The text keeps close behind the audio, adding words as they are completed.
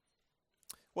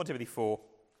1 Timothy 4.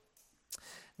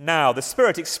 Now, the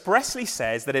Spirit expressly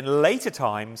says that in later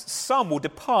times some will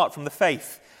depart from the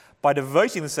faith by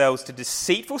devoting themselves to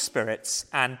deceitful spirits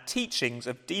and teachings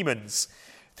of demons,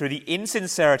 through the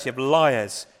insincerity of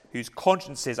liars whose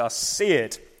consciences are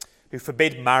seared, who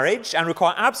forbid marriage and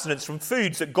require abstinence from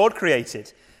foods that God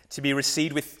created to be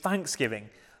received with thanksgiving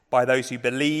by those who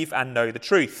believe and know the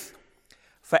truth.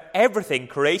 For everything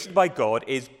created by God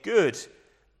is good,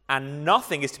 and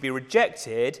nothing is to be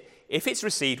rejected if it's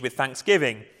received with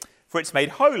thanksgiving, for it's made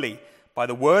holy by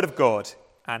the word of God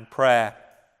and prayer.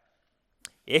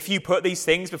 If you put these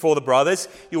things before the brothers,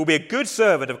 you will be a good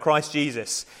servant of Christ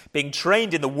Jesus, being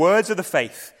trained in the words of the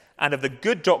faith and of the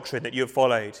good doctrine that you have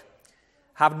followed.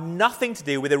 Have nothing to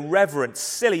do with irreverent,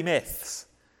 silly myths.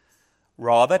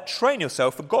 Rather, train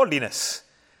yourself for godliness.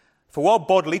 For while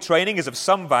bodily training is of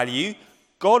some value,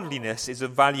 godliness is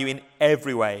of value in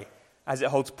every way, as it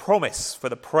holds promise for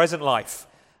the present life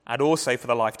and also for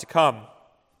the life to come.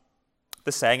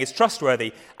 The saying is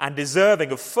trustworthy and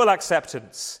deserving of full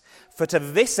acceptance. For to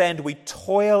this end we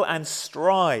toil and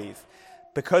strive,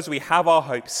 because we have our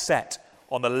hope set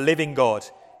on the living God,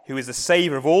 who is the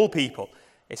Saviour of all people,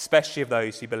 especially of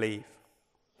those who believe.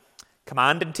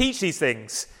 Command and teach these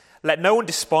things. Let no one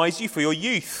despise you for your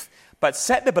youth, but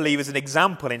set the believers an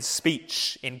example in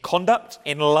speech, in conduct,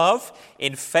 in love,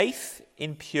 in faith,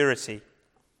 in purity.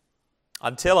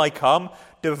 Until I come,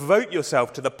 devote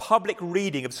yourself to the public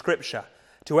reading of Scripture,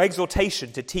 to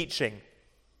exhortation, to teaching.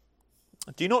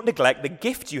 Do not neglect the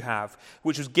gift you have,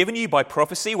 which was given you by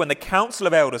prophecy when the council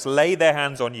of elders laid their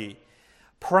hands on you.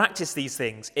 Practice these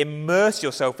things, immerse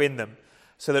yourself in them,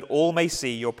 so that all may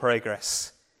see your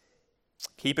progress.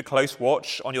 Keep a close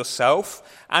watch on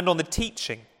yourself and on the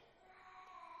teaching.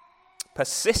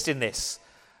 Persist in this,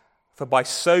 for by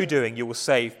so doing you will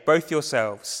save both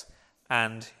yourselves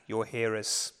and your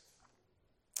hearers.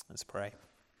 Let's pray.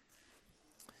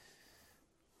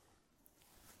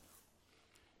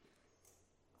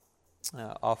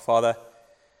 Our Father,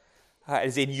 it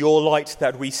is in your light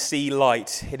that we see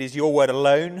light. It is your word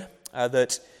alone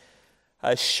that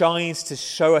shines to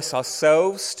show us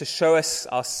ourselves, to show us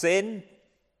our sin,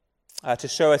 to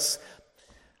show us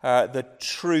the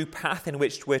true path in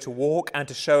which we're to walk, and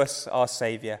to show us our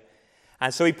Saviour.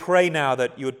 And so we pray now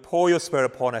that you would pour your Spirit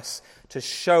upon us to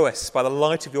show us by the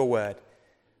light of your word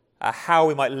how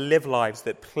we might live lives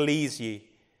that please you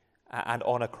and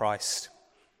honour Christ.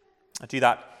 And do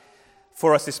that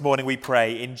for us this morning, we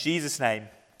pray. In Jesus' name,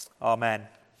 amen.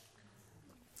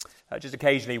 Just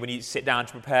occasionally when you sit down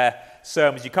to prepare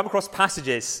sermons, you come across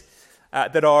passages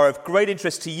that are of great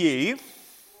interest to you,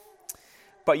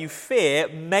 but you fear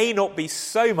may not be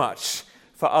so much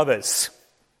for others.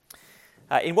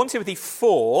 In 1 Timothy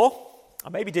 4, I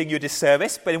may be doing you a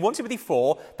disservice, but in 1 Timothy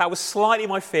 4, that was slightly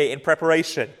my fear in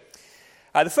preparation.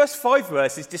 The first 5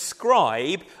 verses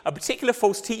describe a particular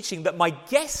false teaching that my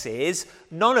guess is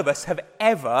none of us have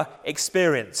ever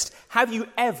experienced. Have you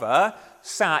ever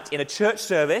sat in a church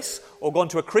service or gone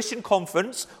to a Christian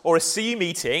conference or a CU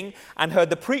meeting and heard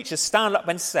the preacher stand up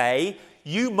and say,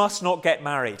 "You must not get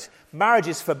married. Marriage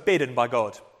is forbidden by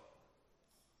God"?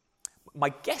 My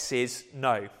guess is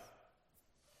no.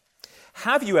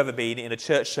 Have you ever been in a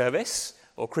church service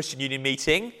or Christian union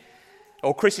meeting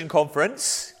or Christian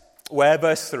conference where,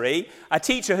 verse 3, a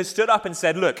teacher has stood up and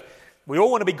said, "Look, we all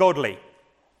want to be godly.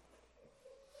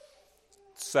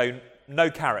 So no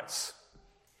carrots,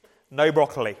 no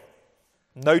broccoli,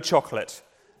 no chocolate,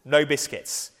 no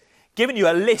biscuits." Given you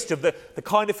a list of the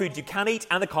kind of food you can eat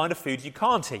and the kind of food you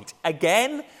can't eat.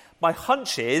 Again, my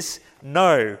hunch is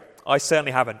no, I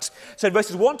certainly haven't. So in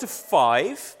verses 1 to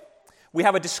 5, we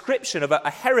have a description of a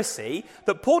heresy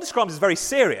that Paul describes as very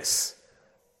serious.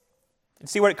 And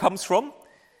see where it comes from?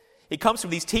 It comes from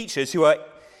these teachers who are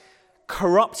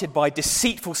corrupted by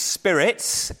deceitful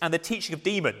spirits and the teaching of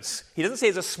demons. He doesn't say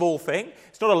it's a small thing.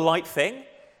 It's not a light thing.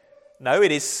 No,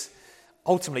 it is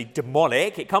ultimately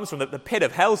demonic. It comes from the pit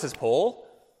of hell, says Paul.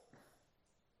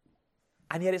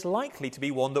 And yet it's likely to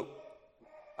be one that,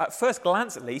 at first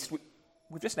glance at least,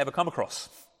 we've just never come across.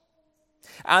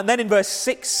 And then in verse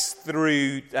 6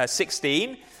 through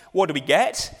 16, what do we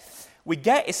get? We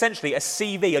get essentially a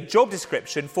CV, a job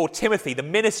description for Timothy, the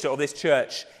minister of this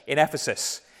church in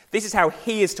Ephesus. This is how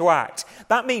he is to act.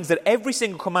 That means that every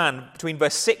single command between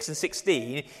verse 6 and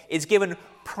 16 is given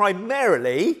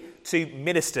primarily to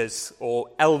ministers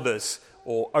or elders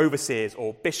or overseers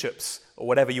or bishops or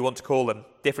whatever you want to call them.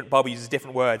 Different Bible uses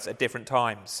different words at different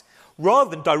times, rather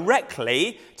than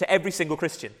directly to every single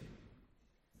Christian.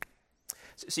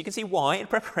 So you can see why, in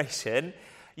preparation,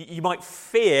 you might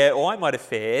fear, or I might have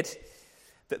feared,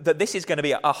 that this is going to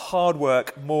be a hard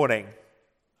work morning.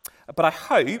 But I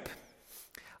hope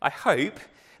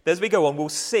that as we go on, we'll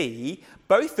see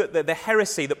both that the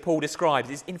heresy that Paul describes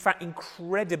is in fact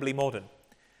incredibly modern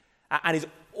and is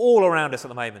all around us at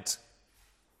the moment.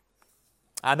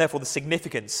 And therefore the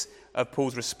significance of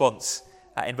Paul's response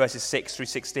in verses 6 through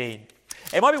 16.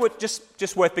 It might be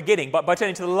just worth beginning by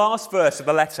turning to the last verse of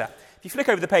the letter. If you flick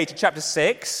over the page to chapter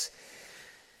 6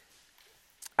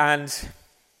 and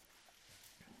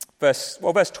verse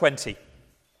 20.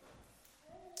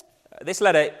 This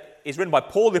letter is written by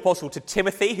Paul the Apostle to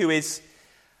Timothy, who is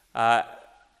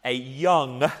a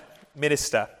young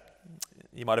minister.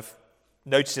 You might have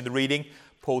noticed in the reading,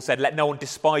 Paul said, "Let no one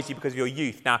despise you because of your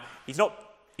youth." Now, he's not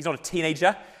a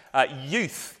teenager.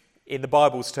 Youth, in the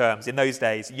Bible's terms, in those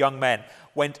days, young men,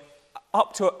 went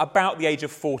up to about the age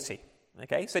of 40.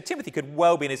 Okay, so Timothy could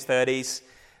well be in his 30s,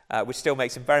 which still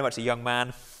makes him very much a young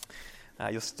man.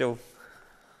 You're still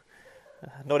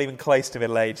not even close to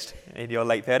middle-aged in your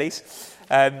late 30s.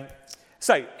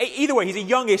 So, either way, he's a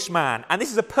youngish man, and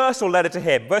this is a personal letter to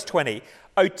him. Verse 20,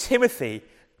 "O Timothy,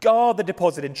 guard the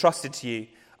deposit entrusted to you.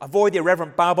 Avoid the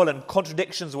irreverent babble and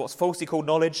contradictions of what's falsely called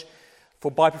knowledge,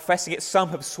 for by professing it some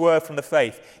have swerved from the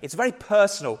faith." It's very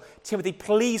personal. Timothy,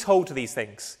 please hold to these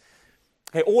things.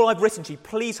 Okay, all I've written to you,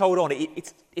 please hold on.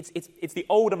 It's the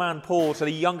older man Paul to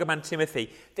the younger man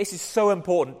Timothy. This is so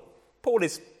important. Paul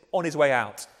is on his way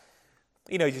out.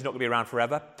 He knows he's not going to be around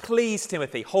forever. Please,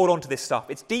 Timothy, hold on to this stuff.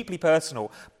 It's deeply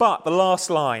personal. But the last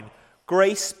line,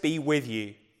 "Grace be with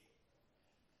you."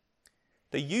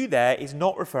 The "you" there is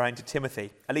not referring to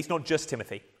Timothy, at least not just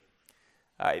Timothy.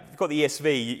 If you've got the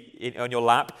ESV on your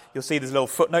lap, you'll see there's a little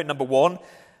footnote, number 1,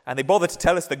 and they bother to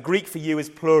tell us the Greek for "you" is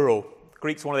plural.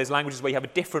 Greek's one of those languages where you have a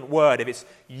different word if it's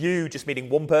 "you" just meaning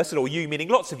one person or "you" meaning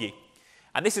lots of you.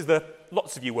 And this is the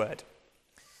 "lots of you" word.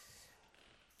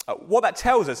 What that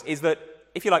tells us is that,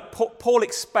 if you like, Paul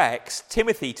expects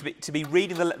Timothy to be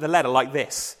reading the letter like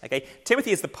this. Okay,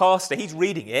 Timothy is the pastor, he's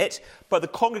reading it, but the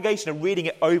congregation are reading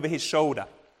it over his shoulder.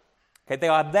 Okay, they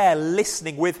are there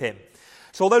listening with him.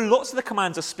 So although lots of the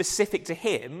commands are specific to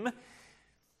him,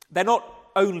 they're not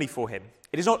only for him.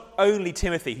 It is not only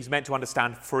Timothy who's meant to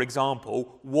understand, for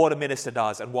example, what a minister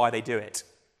does and why they do it.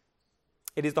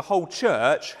 It is the whole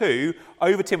church who,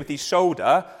 over Timothy's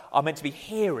shoulder, are meant to be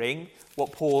hearing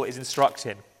what Paul is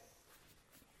instructing.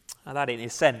 And that, in a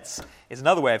sense, is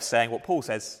another way of saying what Paul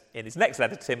says in his next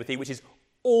letter to Timothy, which is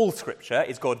all Scripture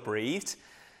is God-breathed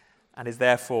and is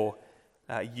therefore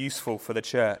useful for the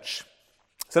church.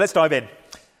 So let's dive in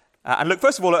and look,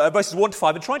 first of all, at verses 1 to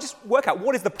 5 and try and just work out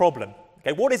what is the problem.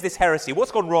 Okay, what is this heresy?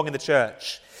 What's gone wrong in the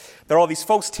church? There are these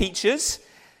false teachers.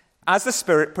 As the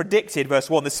Spirit predicted, verse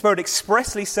 1, the Spirit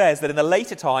expressly says that in the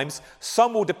later times,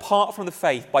 some will depart from the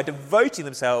faith by devoting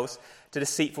themselves to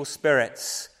deceitful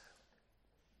spirits.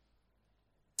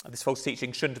 This false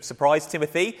teaching shouldn't have surprised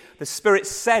Timothy. The Spirit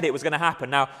said it was going to happen.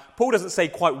 Now, Paul doesn't say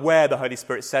quite where the Holy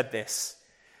Spirit said this.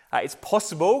 It's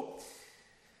possible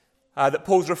that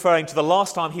Paul's referring to the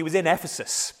last time he was in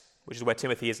Ephesus, which is where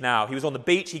Timothy is now. He was on the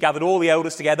beach, he gathered all the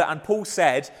elders together, and Paul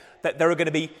said that there are going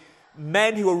to be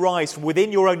men who arise from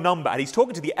within your own number. And he's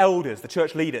talking to the elders, the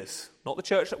church leaders, not the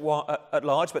church at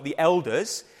large, but the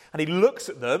elders. And he looks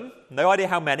at them, no idea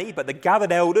how many, but the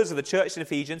gathered elders of the church in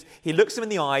Ephesians, he looks them in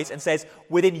the eyes and says,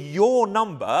 within your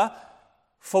number,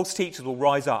 false teachers will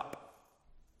rise up.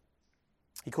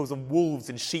 He calls them wolves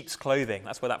in sheep's clothing.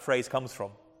 That's where that phrase comes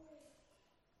from.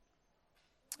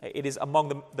 It is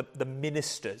among the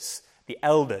ministers, the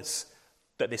elders,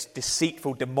 that this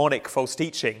deceitful, demonic false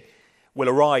teaching will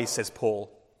arise, says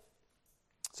Paul.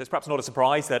 So it's perhaps not a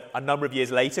surprise that a number of years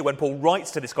later, when Paul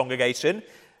writes to this congregation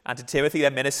and to Timothy,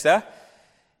 their minister,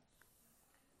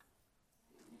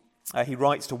 he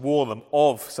writes to warn them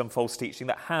of some false teaching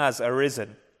that has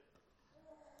arisen.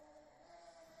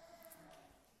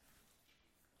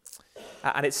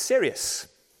 And it's serious.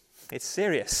 It's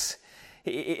serious.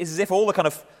 It's as if all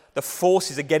the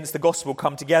forces against the gospel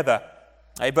come together.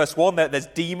 In verse 1, there's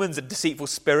demons and deceitful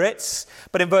spirits.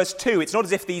 But in verse 2, it's not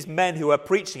as if these men who are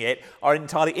preaching it are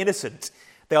entirely innocent.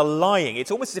 They are lying.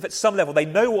 It's almost as if at some level they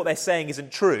know what they're saying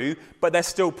isn't true, but they're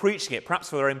still preaching it, perhaps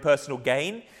for their own personal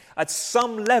gain. At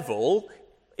some level,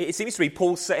 it seems to be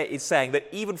Paul is saying that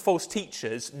even false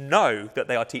teachers know that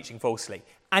they are teaching falsely.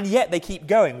 And yet they keep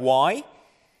going. Why?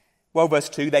 Well, verse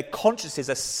 2, their consciences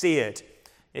are seared.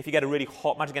 If you get imagine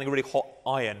getting a really hot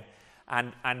iron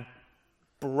and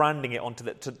branding it onto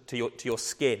to your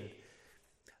skin.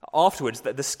 Afterwards,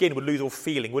 the skin would lose all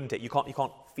feeling, wouldn't it? You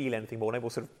can't feel anything more, no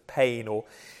more sort of pain or...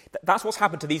 That's what's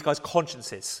happened to these guys'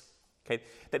 consciences. Okay,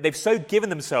 that they've so given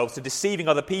themselves to deceiving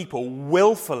other people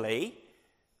willfully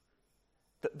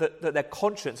that their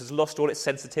conscience has lost all its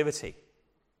sensitivity.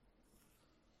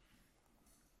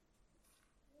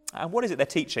 And what is it they're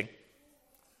teaching?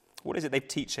 What is it they're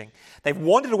teaching? They've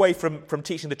wandered away from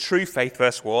teaching the true faith,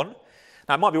 verse 1.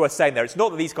 Now, it might be worth saying there, it's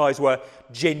not that these guys were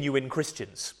genuine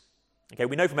Christians. Okay,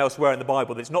 we know from elsewhere in the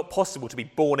Bible that it's not possible to be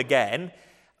born again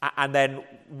and then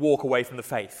walk away from the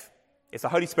faith. It's the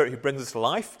Holy Spirit who brings us to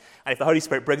life, and if the Holy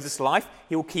Spirit brings us to life,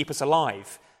 he will keep us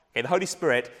alive. Okay, the Holy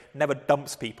Spirit never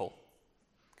dumps people.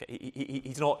 Okay,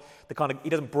 he's not the kind of, he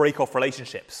doesn't break off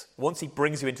relationships. Once he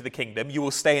brings you into the kingdom, you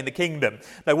will stay in the kingdom.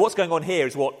 Now, what's going on here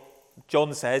is what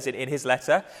John says in his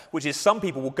letter, which is some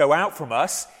people will go out from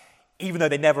us even though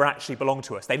they never actually belong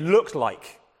to us. They looked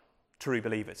like true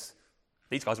believers.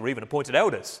 These guys were even appointed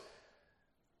elders.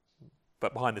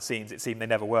 But behind the scenes, it seemed they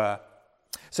never were.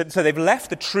 So they've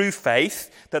left the true faith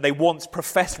that they once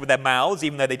professed with their mouths,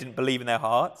 even though they didn't believe in their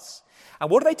hearts. And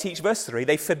what do they teach? Verse 3,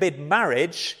 they forbid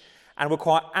marriage and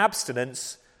require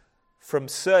abstinence from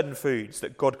certain foods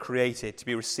that God created to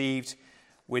be received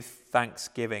with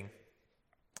thanksgiving.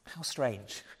 How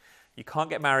strange. You can't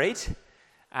get married,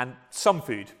 and some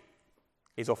food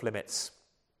is off limits.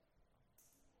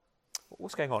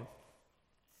 What's going on?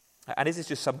 And is this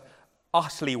just some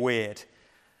utterly weird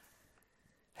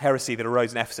heresy that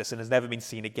arose in Ephesus and has never been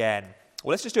seen again?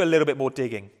 Well, let's just do a little bit more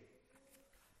digging.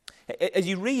 As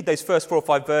you read those first 4 or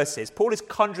 5 verses, Paul is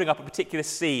conjuring up a particular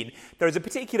scene. There is a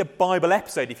particular Bible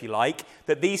episode, if you like,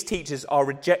 that these teachers are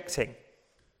rejecting.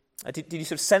 Did you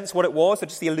sort of sense what it was? Or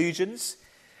just the allusions?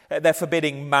 They're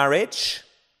forbidding marriage.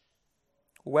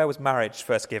 Where was marriage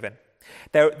first given?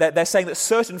 They're saying that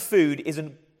certain food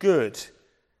isn't good.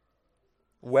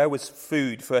 Where was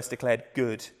food first declared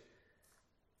good?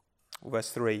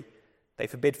 Verse 3, they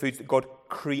forbid foods that God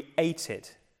created.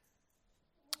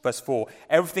 Verse 4,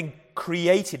 everything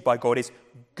created by God is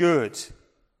good.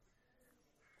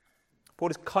 Paul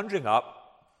is conjuring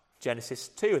up Genesis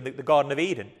 2 and the Garden of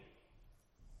Eden.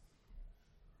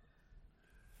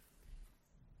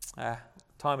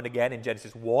 Time and again in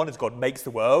Genesis 1, as God makes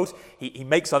the world, he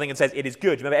makes something and says it is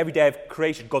good. Remember, every day of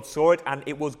creation, God saw it and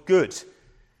it was good.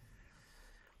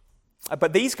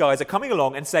 But these guys are coming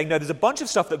along and saying, no, there's a bunch of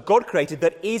stuff that God created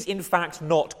that is in fact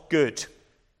not good.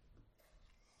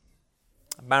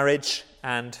 Marriage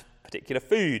and particular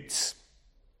foods.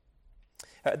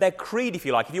 Their creed, if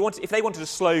you like, if they wanted a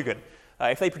slogan,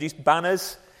 if they produced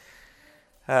banners,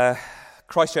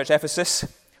 Christchurch, Ephesus,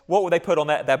 what would they put on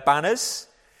their banners?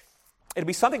 It'd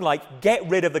be something like, get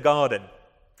rid of the garden.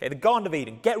 Okay, the Garden of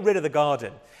Eden, get rid of the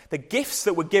garden. The gifts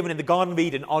that were given in the Garden of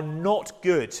Eden are not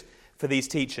good for these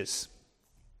teachers.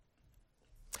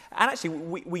 And actually,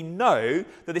 we know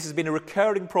that this has been a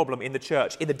recurring problem in the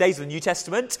church in the days of the New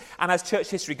Testament and as church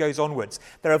history goes onwards.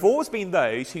 There have always been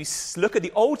those who look at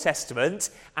the Old Testament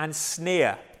and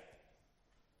sneer.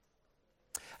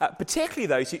 Particularly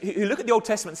those who look at the Old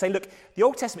Testament and say, look, the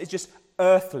Old Testament is just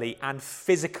earthly and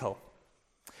physical.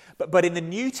 But in the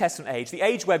New Testament age, the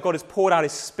age where God has poured out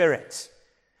his Spirit,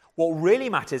 what really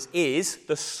matters is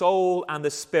the soul and the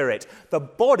spirit. The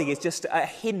body is just a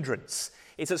hindrance.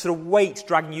 It's a sort of weight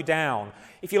dragging you down.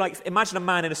 If you like, imagine a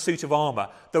man in a suit of armour.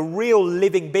 The real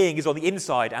living being is on the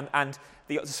inside, and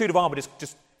the suit of armour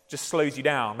just slows you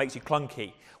down, makes you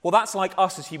clunky. Well, that's like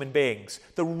us as human beings.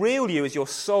 The real you is your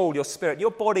soul, your spirit.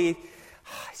 Your body,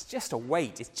 it's just a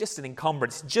weight. It's just an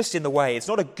encumbrance. It's just in the way. It's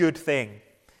not a good thing.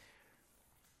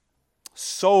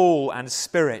 Soul and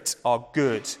spirit are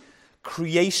good.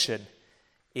 Creation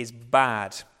is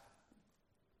bad.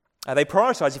 They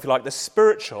prioritise, if you like, the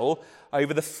spiritual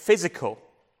over the physical.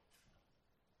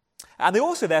 And they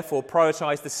also, therefore,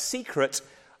 prioritise the secret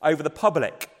over the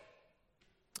public.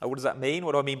 What does that mean?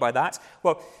 What do I mean by that?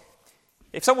 Well,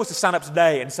 if someone was to stand up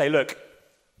today and say, look,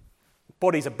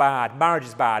 bodies are bad, marriage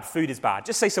is bad, food is bad.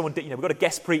 Just say someone did, we've got a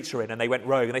guest preacher in and they went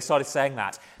rogue and they started saying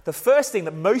that. The first thing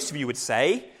that most of you would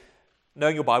say,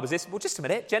 knowing your Bible, is this, well, just a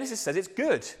minute, Genesis says it's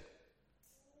good.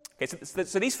 Okay,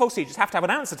 so these false teachers have to have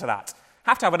an answer to that.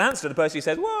 Have to have an answer to the person who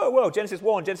says, whoa, Genesis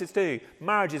 1, Genesis 2,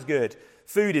 marriage is good,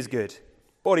 food is good,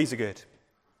 bodies are good.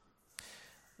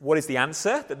 What is the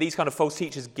answer that these kind of false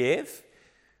teachers give?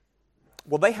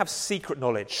 Well, they have secret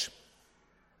knowledge.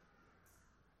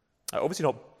 Obviously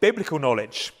not biblical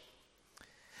knowledge.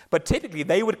 But typically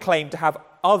they would claim to have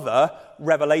other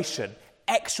revelation,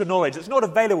 extra knowledge that's not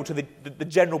available to the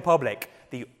general public,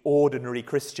 the ordinary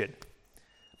Christian,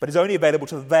 but is only available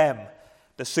to them,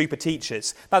 the super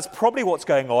teachers. That's probably what's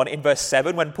going on in verse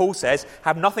 7 when Paul says,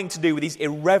 have nothing to do with these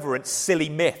irreverent, silly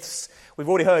myths. We've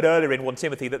already heard earlier in 1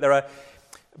 Timothy that there are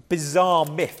bizarre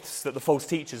myths that the false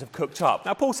teachers have cooked up.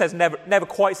 Now, Paul says never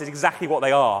quite says exactly what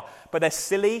they are, but they're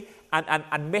silly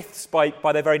and myths by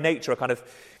their very nature are kind of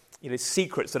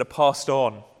secrets that are passed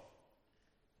on.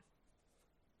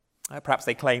 Perhaps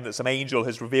they claim that some angel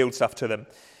has revealed stuff to them,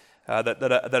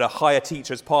 that a higher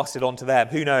teacher has passed it on to them.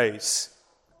 Who knows?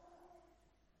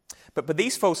 But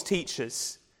these false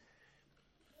teachers,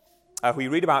 who we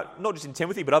read about not just in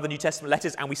Timothy, but other New Testament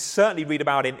letters, and we certainly read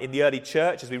about in the early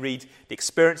church as we read the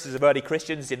experiences of early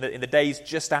Christians in the days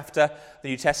just after the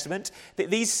New Testament.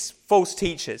 These false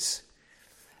teachers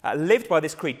lived by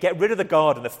this creed: get rid of the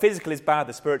garden, the physical is bad,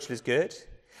 the spiritual is good.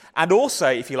 And also,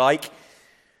 if you like,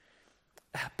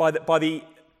 by the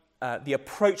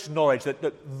approach to knowledge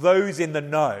that those in the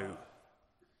know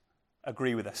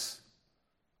agree with us,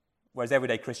 whereas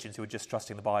everyday Christians who are just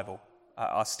trusting the Bible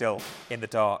are still in the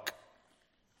dark.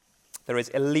 There is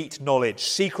elite knowledge,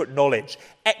 secret knowledge,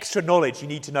 extra knowledge you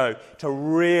need to know to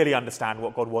really understand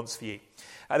what God wants for you.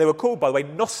 They were called, by the way,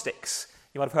 Gnostics.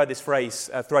 You might have heard this phrase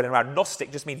thrown around.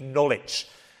 Gnostic just means knowledge,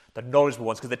 the knowledgeable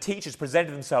ones, because the teachers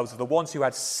presented themselves as the ones who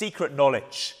had secret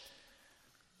knowledge.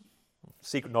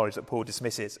 Secret knowledge that Paul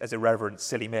dismisses as irreverent,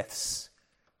 silly myths.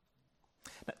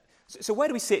 Now, so where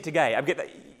do we see it today?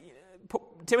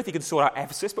 Timothy can sort out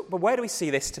Ephesus, but where do we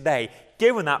see this today?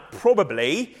 Given that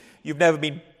probably you've never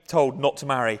been told not to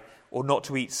marry or not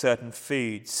to eat certain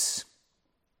foods.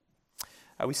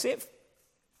 We see it,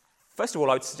 first of all,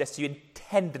 I would suggest to you in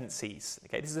tendencies.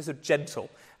 Okay, this is a sort of gentle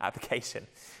application.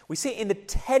 We see it in the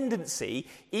tendency,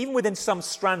 even within some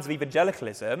strands of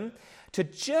evangelicalism, to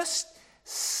just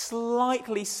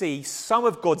slightly see some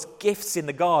of God's gifts in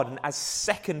the garden as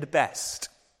second best.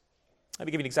 Let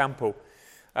me give you an example.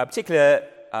 A particular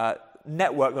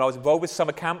network that I was involved with,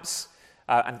 summer camps,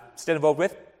 and still involved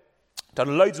with.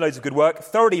 Done loads and loads of good work,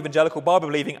 thoroughly evangelical,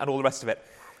 Bible-believing, and all the rest of it.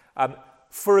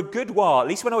 For a good while, at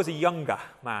least when I was a younger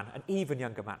man, an even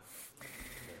younger man,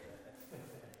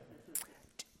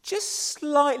 just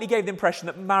slightly gave the impression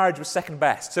that marriage was second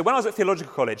best. So when I was at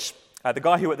theological college, the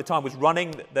guy who at the time was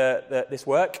running this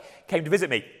work came to visit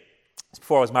me. It's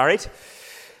before I was married.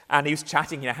 And he was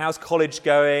chatting, how's college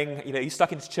going? You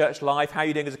stuck into church life. How are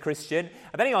you doing as a Christian?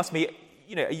 And then he asked me,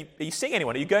 are you seeing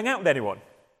anyone? Are you going out with anyone?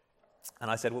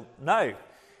 And I said, well, no.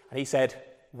 And he said,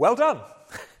 well done.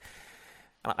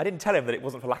 And I didn't tell him that it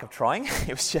wasn't for lack of trying. It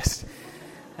was just...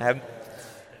 the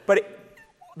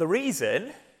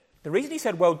reason he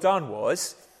said well done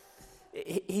was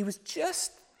he was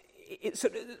just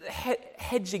sort of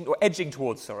edging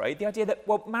towards, the idea that,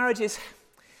 well, marriage is...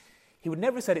 He would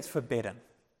never have said it's forbidden.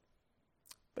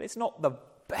 But it's not the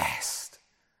best.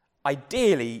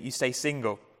 Ideally, you stay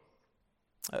single.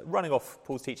 Running off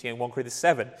Paul's teaching in 1 Corinthians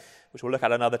 7, which we'll look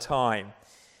at another time.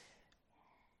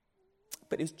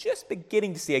 But it's just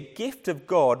beginning to see a gift of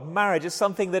God, marriage, as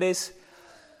something that is,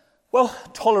 well,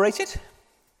 tolerated,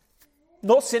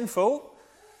 not sinful,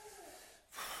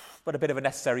 but a bit of a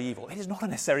necessary evil. It is not a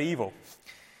necessary evil.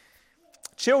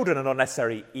 Children are not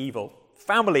necessary evil.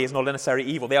 Family is not a necessary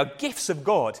evil. They are gifts of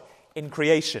God in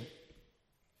creation.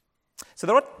 So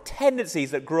there are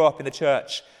tendencies that grow up in the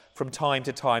church from time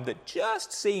to time that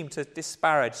just seem to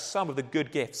disparage some of the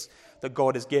good gifts that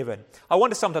God has given. I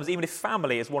wonder sometimes, even if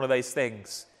family is one of those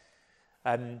things,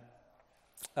 even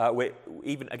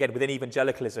again within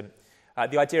evangelicalism,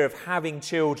 the idea of having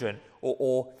children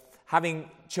or having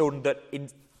children that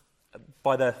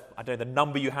by the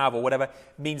number you have or whatever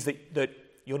means that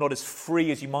you're not as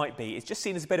free as you might be. It's just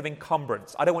seen as a bit of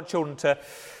encumbrance. I don't want children to,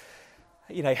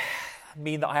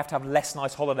 mean that I have to have less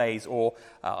nice holidays, or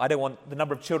I don't want the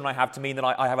number of children I have to mean that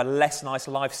I have a less nice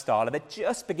lifestyle, and they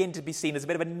just begin to be seen as a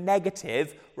bit of a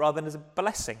negative rather than as a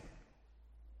blessing.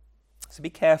 So be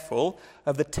careful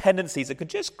of the tendencies that could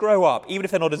just grow up, even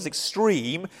if they're not as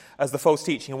extreme as the false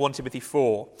teaching in 1 Timothy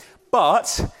 4.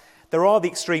 But there are the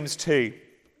extremes too.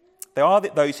 There are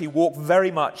those who walk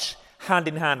very much hand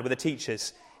in hand with the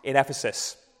teachers in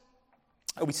Ephesus.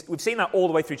 We've seen that all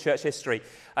the way through church history.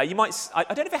 I don't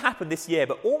know if it happened this year,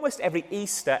 but almost every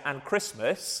Easter and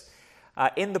Christmas,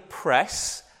 in the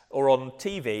press or on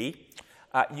TV,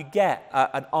 you get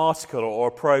an article or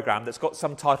a program that's got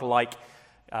some title like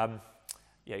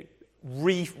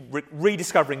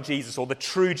Rediscovering Jesus, or The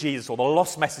True Jesus, or The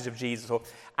Lost Message of Jesus.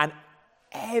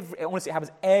 Honestly, it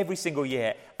happens every single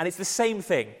year. And it's the same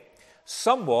thing.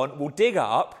 Someone will dig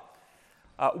up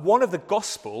one of the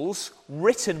Gospels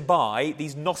written by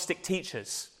these Gnostic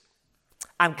teachers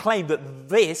and claim that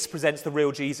this presents the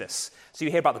real Jesus. So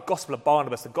you hear about the Gospel of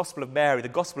Barnabas, the Gospel of Mary, the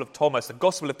Gospel of Thomas, the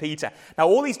Gospel of Peter. Now,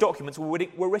 all these documents were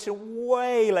written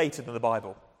way later than the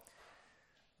Bible.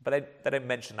 But they don't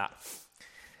mention that.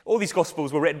 All these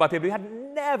Gospels were written by people who had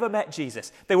never met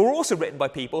Jesus. They were also written by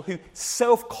people who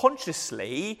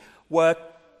self-consciously were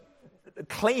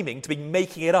claiming to be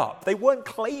making it up. They weren't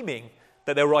claiming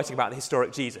that they were writing about the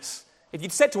historic Jesus. If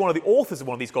you'd said to one of the authors of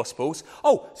one of these Gospels,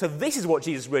 oh, so this is what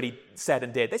Jesus really said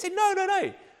and did, they'd say, no.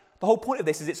 The whole point of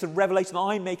this is it's a revelation that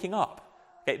I'm making up.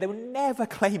 Okay, they were never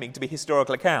claiming to be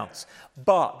historical accounts,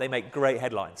 but they make great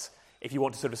headlines. If you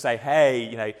want to sort of say,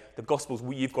 hey, the Gospels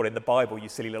you've got in the Bible, you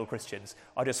silly little Christians,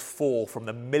 are just 4 from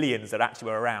the millions that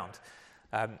actually were around.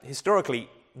 Historically,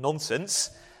 nonsense,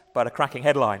 but a cracking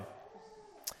headline.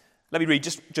 Let me read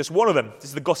just one of them. This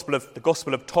is the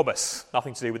Gospel of Thomas,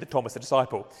 nothing to do with the Thomas the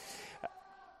disciple.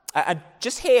 And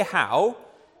just hear how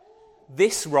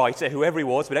this writer, whoever he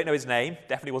was, we don't know his name,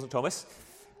 definitely wasn't Thomas,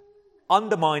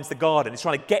 undermines the garden. He's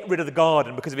trying to get rid of the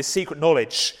garden because of his secret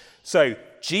knowledge. So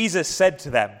Jesus said to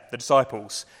them, the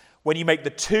disciples, when you make the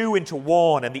two into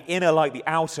one, and the inner like the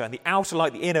outer, and the outer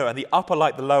like the inner, and the upper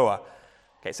like the lower.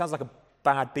 Okay, it sounds like a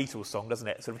bad Beatles song, doesn't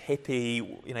it? Sort of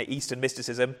hippie, Eastern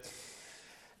mysticism.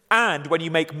 And when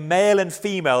you make male and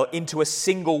female into a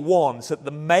single one, so that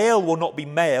the male will not be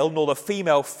male, nor the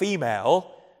female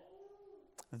female,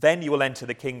 then you will enter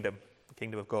the kingdom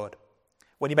of God.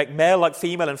 When you make male like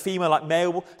female and female like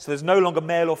male, so there's no longer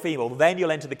male or female, then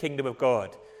you'll enter the kingdom of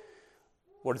God.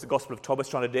 What is the Gospel of Thomas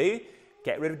trying to do?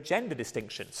 Get rid of gender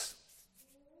distinctions.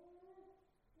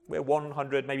 We're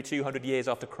 100, maybe 200 years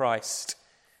after Christ.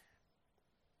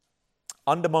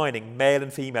 Undermining male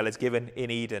and female is given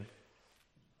in Eden.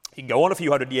 You can go on a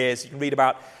few hundred years. You can read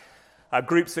about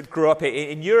groups that grew up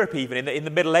in Europe even, in the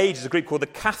Middle Ages, a group called the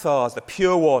Cathars, the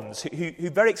Pure Ones, who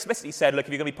very explicitly said, look,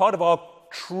 if you're going to be part of our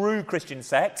true Christian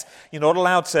sect, you're not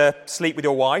allowed to sleep with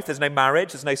your wife, there's no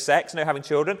marriage, there's no sex, no having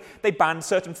children. They banned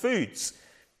certain foods.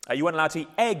 You weren't allowed to eat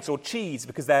eggs or cheese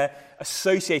because they're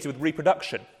associated with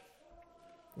reproduction.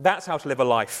 That's how to live a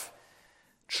life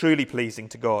truly pleasing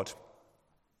to God.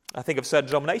 I think of certain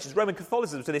denominations, Roman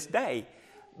Catholicism to this day,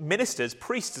 ministers,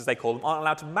 priests as they call them, aren't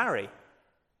allowed to marry.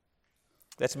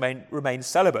 They're to remain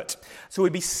celibate. So it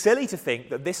would be silly to think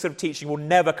that this sort of teaching will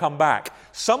never come back.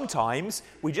 Sometimes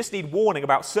we just need warning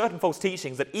about certain false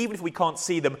teachings that even if we can't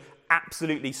see them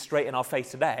absolutely straight in our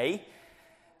face today,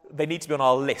 they need to be on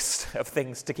our list of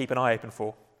things to keep an eye open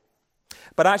for.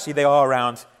 But actually they are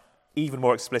around even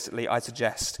more explicitly, I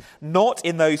suggest. Not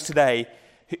in those today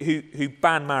who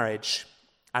ban marriage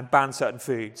and ban certain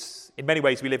foods. In many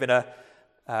ways we live in a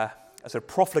sort of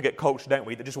profligate culture, don't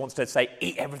we, that just wants to say,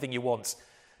 eat everything you want,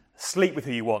 sleep with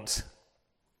who you want.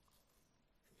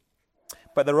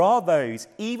 But there are those,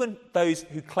 even those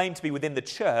who claim to be within the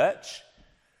church,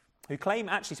 who claim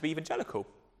actually to be evangelical,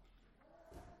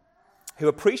 who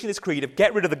are preaching this creed of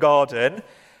get rid of the garden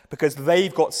because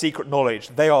they've got secret knowledge.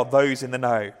 They are those in the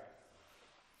know.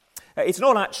 It's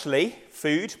not actually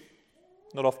food,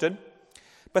 not often,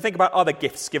 but think about other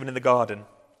gifts given in the garden.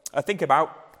 Think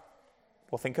about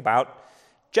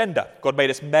gender. God made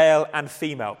us male and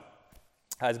female.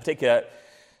 As a particular,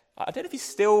 I don't know if he's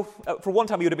still, for one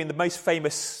time he would have been the most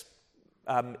famous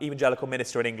evangelical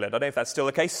minister in England. I don't know if that's still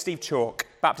the case. Steve Chalke,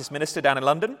 Baptist minister down in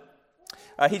London.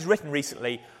 He's written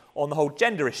recently on the whole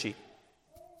gender issue.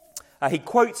 He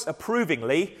quotes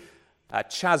approvingly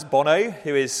Chaz Bono,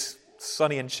 who is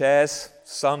Sonny and Cher's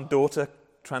son, daughter,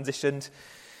 transitioned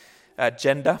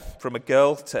gender from a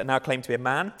girl to now claim to be a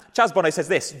man. Chaz Bono says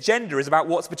this: gender is about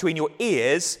what's between your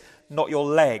ears, not your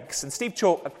legs. And Steve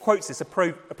Chalke quotes this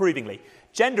approvingly.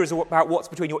 Gender is about what's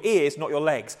between your ears, not your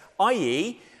legs.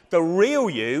 I.e., the real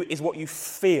you is what you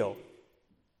feel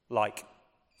like.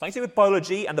 Nothing to do with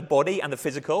biology and the body and the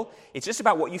physical. It's just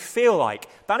about what you feel like.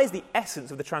 That is the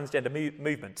essence of the transgender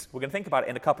movement. We're going to think about it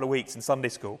in a couple of weeks in Sunday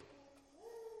school.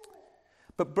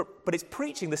 But it's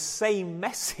preaching the same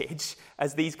message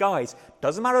as these guys.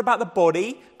 Doesn't matter about the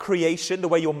body, creation, the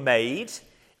way you're made.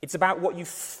 It's about what you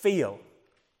feel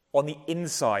on the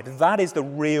inside. That is the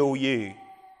real you.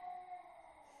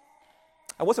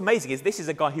 And what's amazing is this is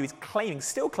a guy who is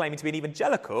still claiming to be an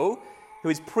evangelical, who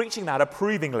is preaching that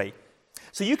approvingly.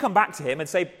 So you come back to him and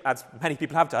say, as many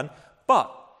people have done,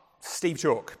 but Steve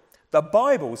Chalke, the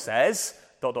Bible says, ...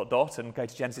 and go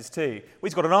to Genesis 2.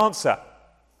 We've got an answer.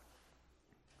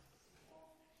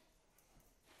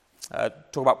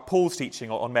 Talk about Paul's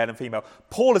teaching on male and female.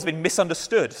 Paul has been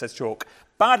misunderstood, says Chalke,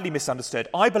 badly misunderstood.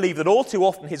 I believe that all too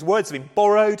often his words have been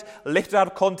borrowed, lifted out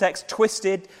of context,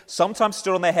 twisted, sometimes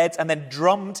stood on their heads, and then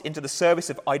drummed into the service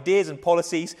of ideas and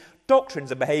policies,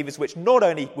 doctrines and behaviours which not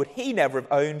only would he never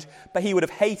have owned, but he would have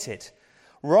hated.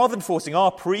 Rather than forcing our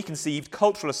preconceived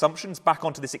cultural assumptions back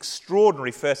onto this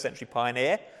extraordinary first century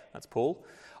pioneer, that's Paul,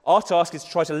 our task is to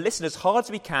try to listen as hard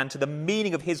as we can to the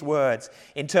meaning of his words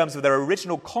in terms of their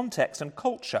original context and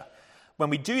culture.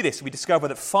 When we do this, we discover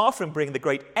that far from being the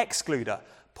great excluder,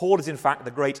 Paul is in fact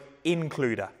the great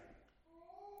includer.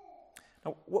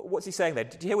 Now, what's he saying there?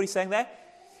 Did you hear what he's saying there?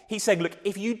 He's saying, look,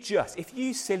 if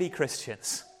you silly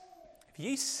Christians, if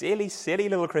you silly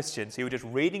little Christians who are just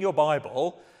reading your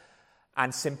Bible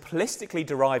and simplistically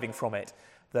deriving from it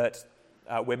that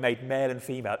we're made male and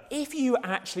female, if you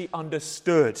actually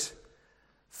understood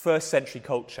first century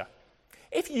culture,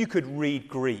 if you could read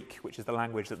Greek, which is the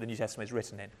language that the New Testament is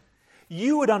written in,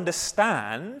 you would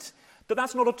understand that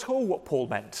that's not at all what Paul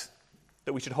meant,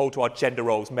 that we should hold to our gender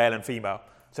roles, male and female.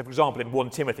 So, for example, in 1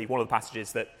 Timothy, one of the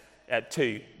passages that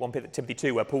 1 Timothy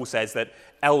 2, where Paul says that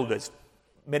elders,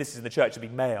 ministers in the church should be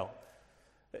male.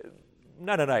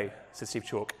 No, says Steve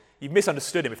Chalk. You've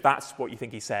misunderstood him if that's what you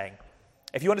think he's saying.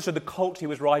 If you understood the culture he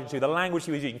was writing to, the language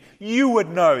he was using, you would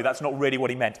know that's not really what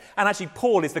he meant. And actually,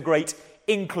 Paul is the great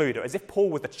includer, as if Paul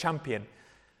was the champion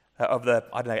of the,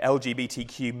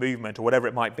 LGBTQ movement or whatever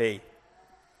it might be.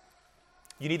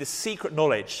 You need the secret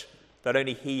knowledge that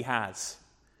only he has.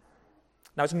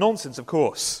 Now, it's nonsense, of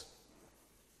course.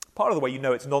 Part of the way you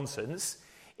know it's nonsense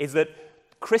is that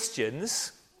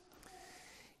Christians,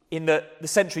 in the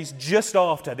centuries just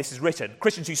after this is written,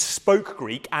 Christians who spoke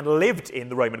Greek and lived in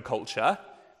the Roman culture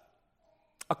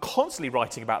are constantly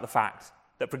writing about the fact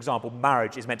that, for example,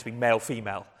 marriage is meant to be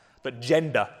male-female, that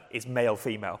gender is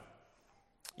male-female.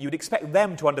 You would expect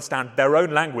them to understand their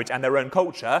own language and their own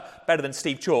culture better than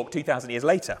Steve Chalk 2,000 years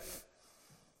later.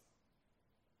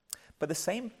 But the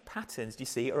same patterns, you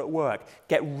see, are at work.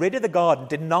 Get rid of the garden,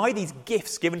 deny these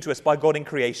gifts given to us by God in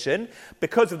creation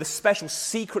because of the special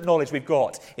secret knowledge we've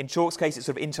got. In Chalk's case, it's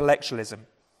sort of intellectualism.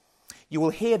 You will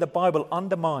hear the Bible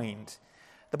undermined.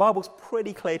 The Bible's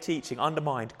pretty clear teaching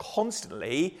undermined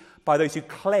constantly by those who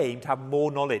claim to have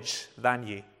more knowledge than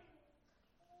you.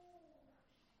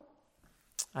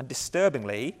 And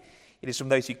disturbingly, it is from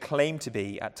those who claim to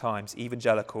be, at times,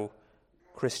 evangelical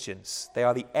Christians. They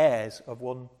are the heirs of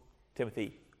 1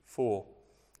 Timothy 4.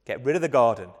 Get rid of the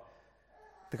garden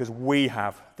because we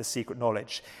have the secret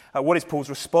knowledge. What is Paul's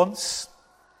response?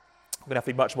 I'm going to have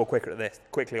to be much more quick on this.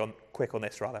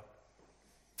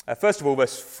 First of all,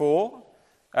 verse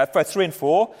 3 and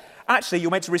 4. Actually, you're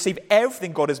meant to receive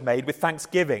everything God has made with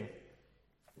thanksgiving.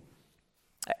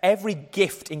 Every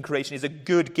gift in creation is a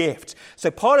good gift.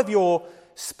 So part of your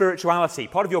spirituality,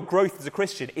 part of your growth as a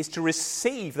Christian is to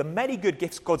receive the many good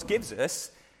gifts God gives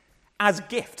us as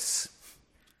gifts.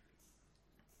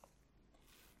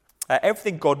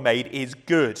 Everything God made is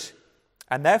good,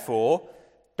 and therefore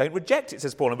don't reject it,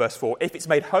 says Paul in verse 4, if it's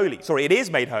made holy. It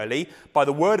is made holy by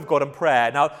the word of God and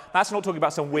prayer. Now, that's not talking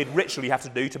about some weird ritual you have to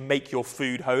do to make your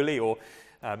food holy or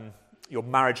your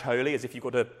marriage holy, as if you've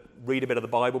got to read a bit of the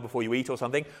Bible before you eat or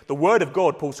something. The word of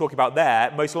God Paul's talking about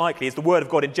there, most likely, is the word of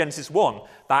God in Genesis 1,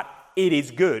 that it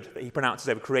is good, that he pronounces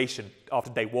over creation after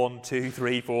day 1, 2,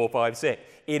 3, 4, 5, 6.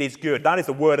 It is good. That is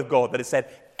the word of God that has said,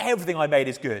 everything I made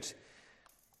is good.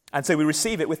 And so we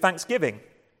receive it with thanksgiving.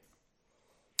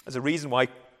 There's a reason why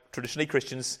traditionally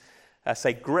Christians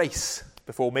say grace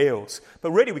before meals.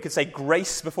 But really we could say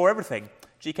grace before everything.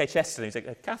 G.K. Chesterton, who's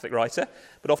a Catholic writer,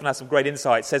 but often has some great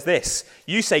insight, says this: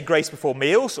 you say grace before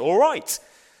meals, all right.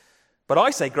 But I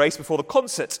say grace before the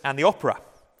concert and the opera,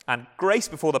 and grace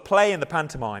before the play and the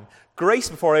pantomime, grace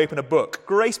before I open a book,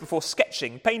 grace before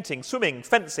sketching, painting, swimming,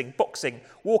 fencing, boxing,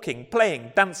 walking,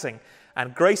 playing, dancing,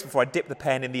 and grace before I dip the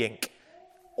pen in the ink.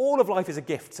 All of life is a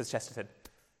gift, says Chesterton.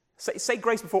 Say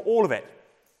grace before all of it.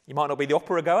 You might not be the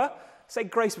opera goer. Say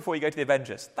grace before you go to the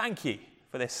Avengers. Thank you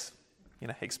for this,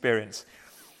 experience.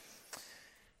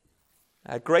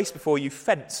 Grace before you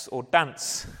fence or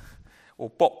dance or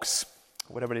box,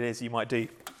 or whatever it is you might do.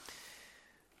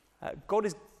 God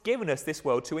has given us this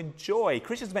world to enjoy.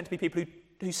 Christians are meant to be people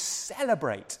who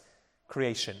celebrate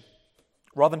creation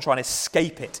rather than try and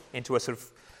escape it into a sort of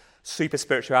super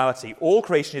spirituality. All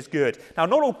creation is good. Now,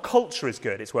 not all culture is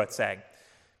good, it's worth saying.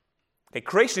 Okay,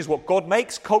 creation is what God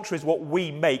makes. Culture is what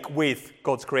we make with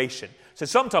God's creation. So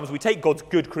sometimes we take God's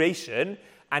good creation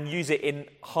and use it in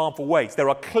harmful ways. There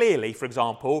are clearly, for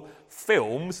example,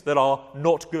 films that are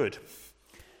not good.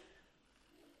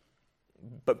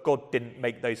 But God didn't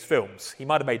make those films. He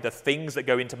might have made the things that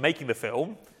go into making the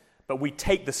film, but we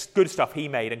take the good stuff he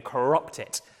made and corrupt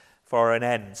it for our own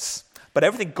ends. But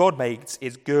everything God makes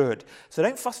is good. So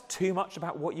don't fuss too much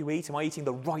about what you eat. Am I eating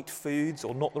the right foods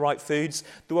or not the right foods?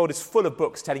 The world is full of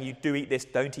books telling you do eat this,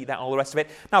 don't eat that, all the rest of it.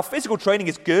 Now, physical training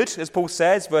is good, as Paul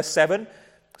says, verse 7.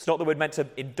 It's not that we're meant to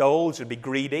indulge and be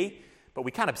greedy, but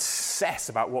we can obsess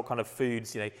about what kind of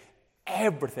foods,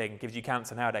 Everything gives you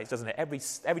cancer nowadays, doesn't it?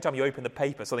 Every time you open the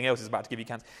paper, something else is about to give you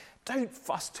cancer. Don't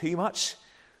fuss too much.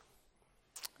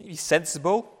 Be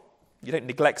sensible. You don't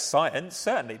neglect science,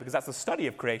 certainly, because that's the study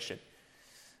of creation.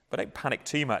 But don't panic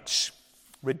too much.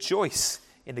 Rejoice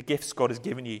in the gifts God has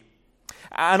given you.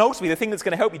 And ultimately, the thing that's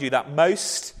going to help you do that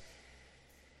most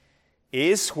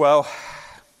is, well,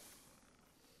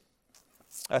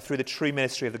 through the true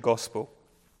ministry of the gospel.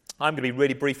 I'm going to be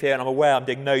really brief here, and I'm aware I'm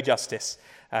doing no justice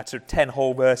to 10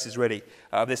 whole verses, really,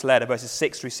 of this letter, verses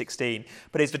 6 through 16.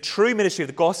 But it's the true ministry of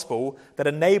the gospel that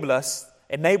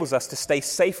enables us to stay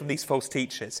safe from these false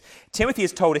teachers. Timothy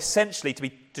is told essentially to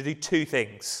do two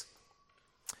things.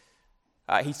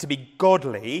 He's to be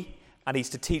godly, and he's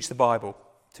to teach the Bible.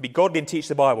 To be godly and teach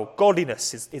the Bible.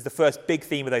 Godliness is the first big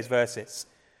theme of those verses.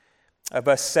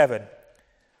 Verse 7.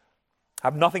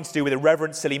 Have nothing to do with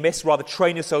irreverent, silly myths, rather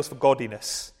train yourselves for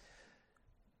godliness.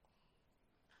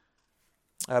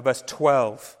 Verse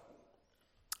 12.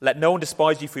 Let no one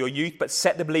despise you for your youth, but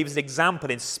set the believers an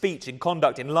example in speech, in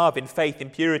conduct, in love, in faith, in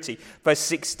purity. Verse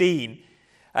 16.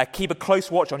 Keep a close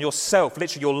watch on yourself,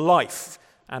 literally your life,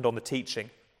 and on the teaching.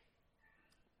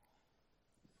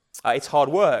 It's hard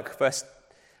work. Verse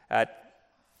 10.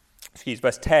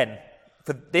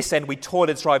 For this end we toil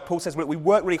and strive. Paul says we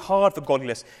work really hard for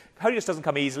godliness. Holiness doesn't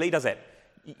come easily, does it?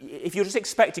 If you're just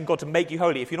expecting God to make you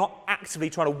holy, if you're not actively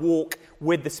trying to walk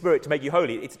with the Spirit to make you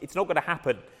holy, it's not going to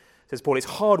happen, says Paul. It's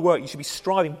hard work. You should be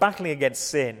striving, battling against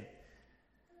sin.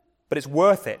 But it's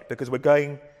worth it because we're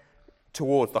going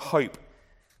towards the hope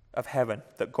of heaven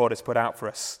that God has put out for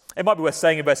us. It might be worth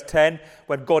saying in verse 10,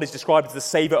 when God is described as the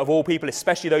Saviour of all people,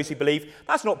 especially those who believe,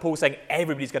 that's not Paul saying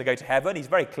everybody's going to go to heaven. He's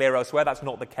very clear elsewhere that's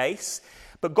not the case.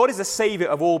 But God is the Saviour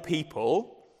of all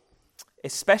people,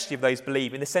 especially of those who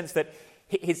believe, in the sense that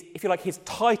his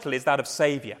title is that of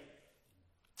Saviour.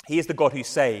 He is the God who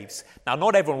saves. Now,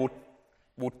 not everyone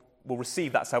will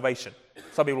receive that salvation.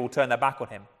 Some people will turn their back on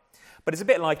him. But it's a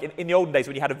bit like in the olden days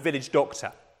when you had a village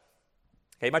doctor.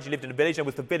 Okay, imagine you lived in a village and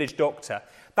was the village doctor.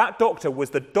 That doctor was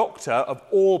the doctor of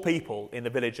all people in the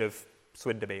village of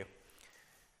Swindon.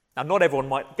 Now, not everyone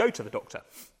might go to the doctor.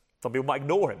 Some people might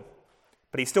ignore him.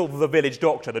 But he's still the village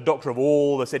doctor, the doctor of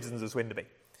all the citizens of Swindon.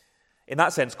 In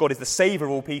that sense, God is the saviour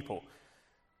of all people,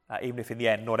 even if in the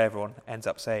end not everyone ends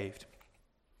up saved.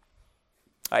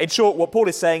 In short, what Paul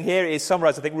is saying here is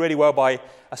summarised, I think, really well by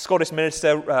a Scottish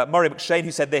minister, Murray McShane,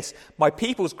 who said this: "My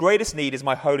people's greatest need is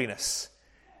my holiness."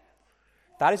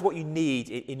 That is what you need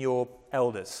in your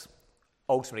elders,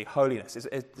 ultimately, holiness.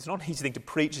 It's not an easy thing to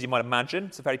preach, as you might imagine.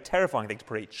 It's a very terrifying thing to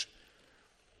preach.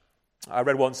 I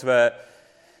read once of a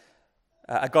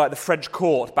guy at the French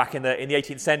court back in the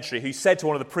 18th century who said to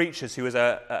one of the preachers, who was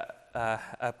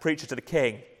a preacher to the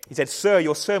king, he said, "Sir,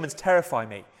 your sermons terrify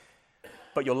me,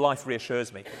 but your life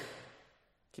reassures me." Can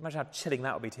you imagine how chilling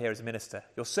that would be to hear as a minister?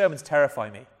 Your sermons terrify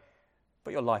me,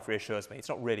 but your life reassures me. It's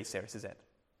not really serious, is it?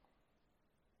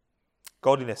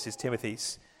 Godliness is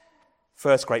Timothy's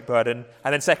first great burden.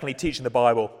 And then secondly, teaching the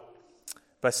Bible.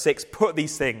 Verse 6, put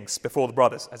these things before the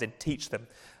brothers, as in teach them.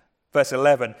 Verse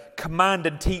 11, command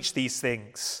and teach these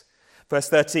things. Verse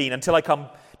 13, until I come,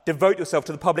 devote yourself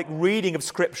to the public reading of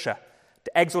Scripture,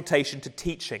 to exhortation, to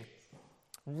teaching.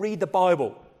 Read the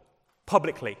Bible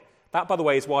publicly. That, by the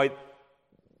way, is why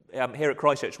here at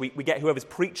Christchurch we get whoever's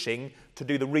preaching to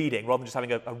do the reading rather than just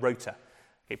having a rota.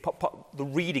 Okay, the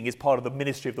reading is part of the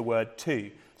ministry of the word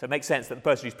too. So it makes sense that the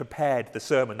person who's prepared the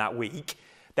sermon that week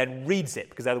then reads it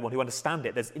because they're the one who understand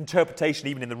it. There's interpretation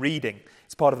even in the reading.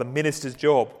 It's part of the minister's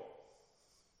job.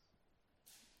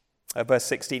 Verse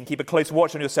 16, keep a close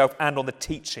watch on yourself and on the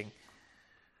teaching.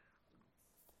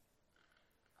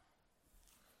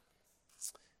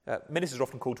 Ministers are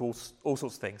often called to all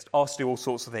sorts of things, asked to do all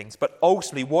sorts of things. But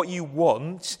ultimately, what you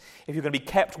want, if you're going to be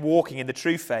kept walking in the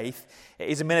true faith,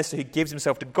 is a minister who gives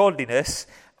himself to godliness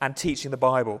and teaching the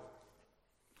Bible.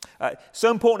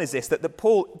 So important is this, that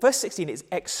Paul, verse 16 is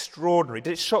extraordinary.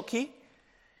 Did it shock you?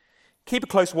 Keep a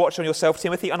close watch on yourself,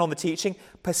 Timothy, and on the teaching.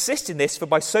 Persist in this, for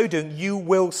by so doing you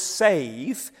will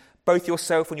save both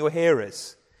yourself and your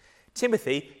hearers.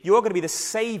 Timothy, you are going to be the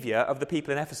saviour of the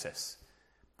people in Ephesus.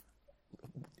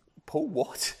 Paul,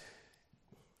 what?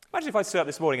 Imagine if I stood up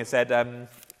this morning and said,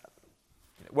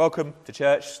 welcome to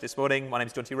church this morning. My name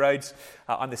is John T. Rhodes.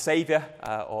 I'm the saviour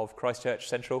of Christchurch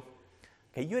Central.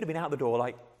 Okay, you would have been out the door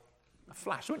like a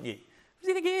flash, wouldn't you? What do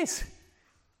you think he is?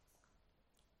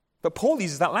 But Paul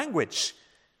uses that language.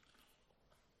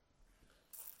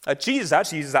 Jesus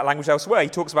actually uses that language elsewhere. He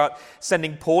talks about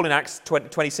sending Paul in Acts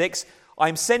 26.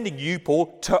 I'm sending you,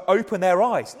 Paul, to open their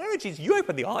eyes. No, Jesus, you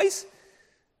open the eyes.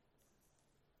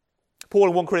 Paul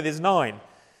in 1 Corinthians 9,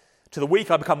 to the weak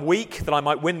I become weak, that I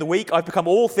might win the weak. I've become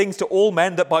all things to all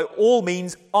men, that by all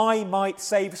means I might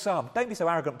save some. Don't be so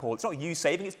arrogant, Paul. It's not you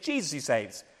saving, it's Jesus who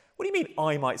saves. What do you mean,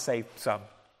 I might save some?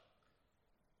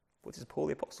 What is Paul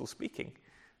the Apostle speaking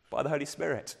by the Holy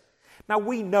Spirit? Now,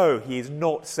 we know he is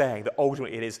not saying that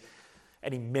ultimately it is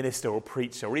any minister or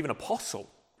preacher or even apostle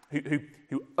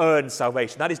who earns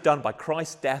salvation. That is done by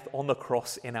Christ's death on the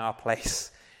cross in our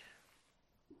place.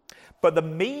 But the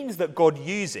means that God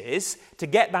uses to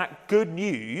get that good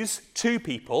news to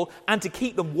people and to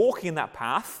keep them walking in that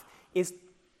path is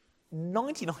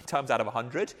 99 times out of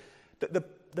 100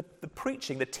 the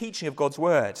preaching, the teaching of God's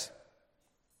word.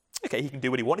 Okay, he can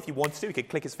do what he wants. If he wants to, he can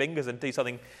click his fingers and do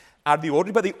something out of the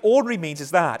ordinary. But the ordinary means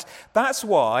is that. That's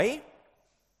why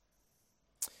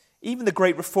even the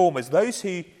great reformers, those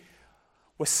who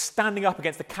were standing up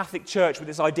against the Catholic Church with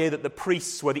this idea that the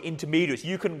priests were the intermediaries.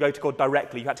 You couldn't go to God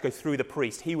directly. You had to go through the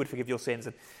priest. He would forgive your sins.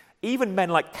 And even men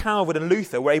like Calvin and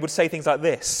Luther were able to say things like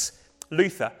this.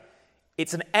 Luther,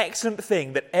 it's an excellent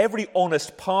thing that every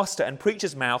honest pastor and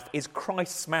preacher's mouth is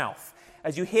Christ's mouth.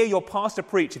 As you hear your pastor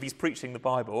preach, if he's preaching the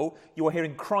Bible, you are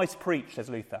hearing Christ preach, says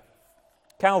Luther.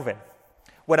 Calvin,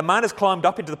 when a man has climbed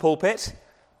up into the pulpit,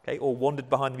 okay, or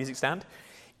wandered behind the music stand,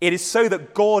 it is so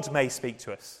that God may speak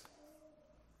to us.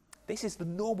 This is the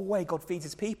normal way God feeds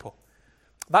his people.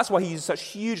 That's why he uses such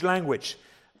huge language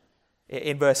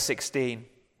in verse 16.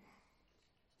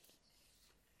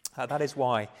 That is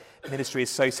why ministry is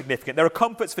so significant. There are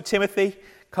comforts for Timothy,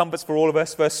 comforts for all of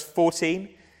us. Verse 14,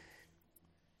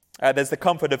 there's the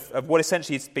comfort of what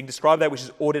essentially is being described there, which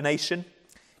is ordination.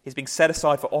 He's being set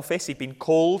aside for office. He's been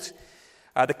called.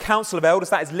 The council of elders,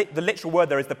 that is the literal word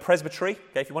there is the presbytery.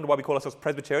 Okay, if you wonder why we call ourselves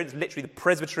Presbyterians, it's literally the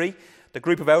presbytery. The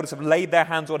group of elders have laid their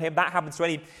hands on him. That happens to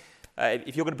any,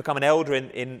 if you're going to become an elder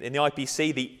in the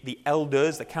IPC, the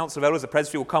elders, the council of elders, the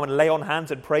presbytery will come and lay on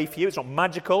hands and pray for you. It's not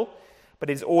magical, but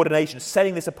it is ordination,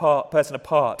 setting this person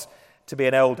apart to be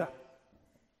an elder.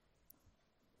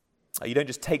 You don't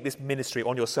just take this ministry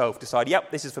on yourself, decide,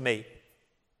 yep, this is for me.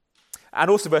 And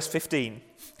also verse 15,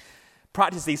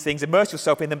 practice these things, immerse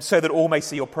yourself in them so that all may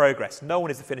see your progress. No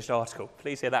one is the finished article.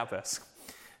 Please hear that verse.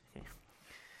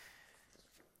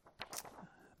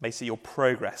 May see your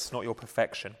progress, not your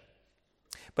perfection.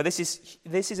 But this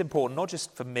is important, not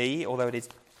just for me, although it is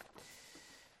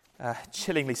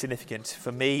chillingly significant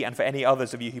for me and for any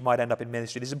others of you who might end up in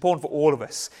ministry. This is important for all of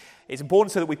us. It's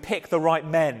important so that we pick the right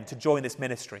men to join this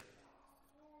ministry.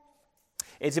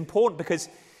 It's important because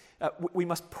we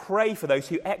must pray for those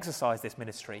who exercise this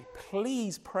ministry.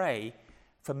 Please pray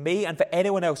for me and for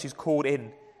anyone else who's called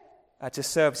in to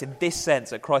service in this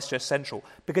sense at Christ Church Central,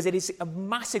 because it is of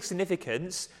massive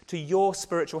significance to your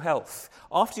spiritual health.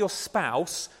 After your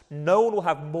spouse, no one will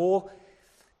have more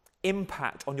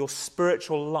impact on your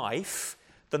spiritual life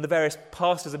than the various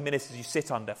pastors and ministers you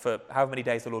sit under for however many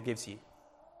days the Lord gives you.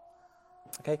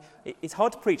 Okay, it's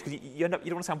hard to preach because you don't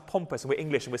want to sound pompous and we're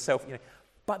English and we're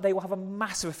but they will have a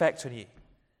massive effect on you.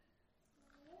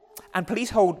 And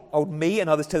please hold me and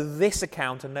others to this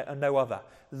account and no other.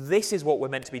 This is what we're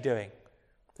meant to be doing.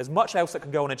 There's much else that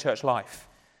can go on in church life,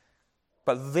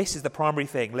 but this is the primary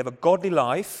thing. Live a godly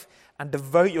life and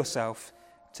devote yourself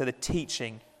to the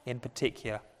teaching in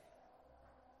particular.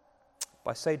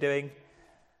 By so doing,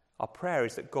 our prayer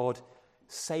is that God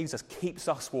saves us, keeps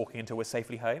us walking until we're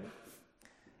safely home,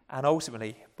 and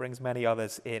ultimately brings many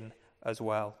others in as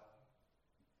well.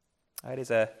 It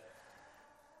is a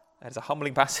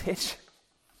humbling passage.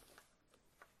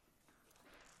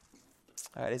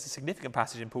 It is a significant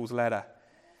passage in Paul's letter.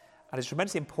 And it's a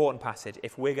tremendously important passage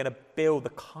if we're going to build the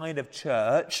kind of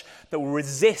church that will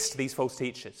resist these false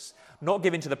teachers, not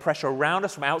give in to the pressure around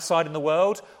us from outside in the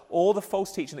world or the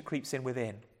false teaching that creeps in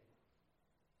within.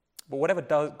 But whatever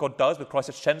God does with Christ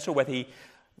Church Central, whether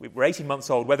we're 18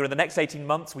 months old, whether in the next 18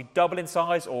 months we double in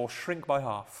size or shrink by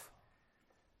half,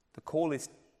 the call is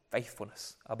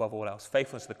faithfulness above all else.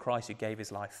 Faithfulness to the Christ who gave his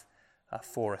life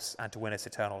for us and to win us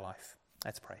eternal life.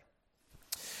 Let's pray.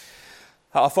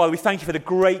 Our Father, we thank you for the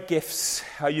great gifts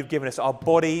you've given us, our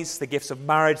bodies, the gifts of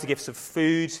marriage, the gifts of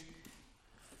food,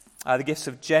 the gifts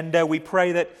of gender. We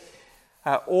pray that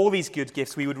all these good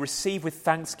gifts we would receive with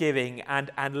thanksgiving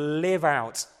and live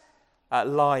out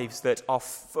lives that are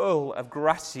full of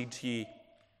gratitude to you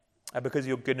because of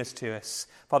your goodness to us.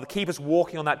 Father, keep us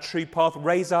walking on that true path.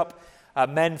 Raise up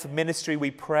men for ministry,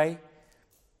 we pray.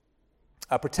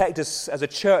 Protect us as a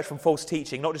church from false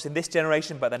teaching, not just in this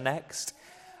generation, but the next.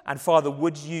 And Father,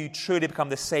 would you truly become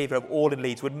the Saviour of all in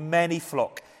Leeds? Would many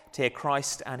flock to hear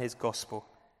Christ and his gospel?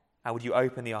 And would you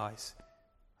open the eyes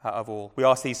of all? We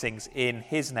ask these things in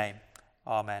his name.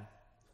 Amen.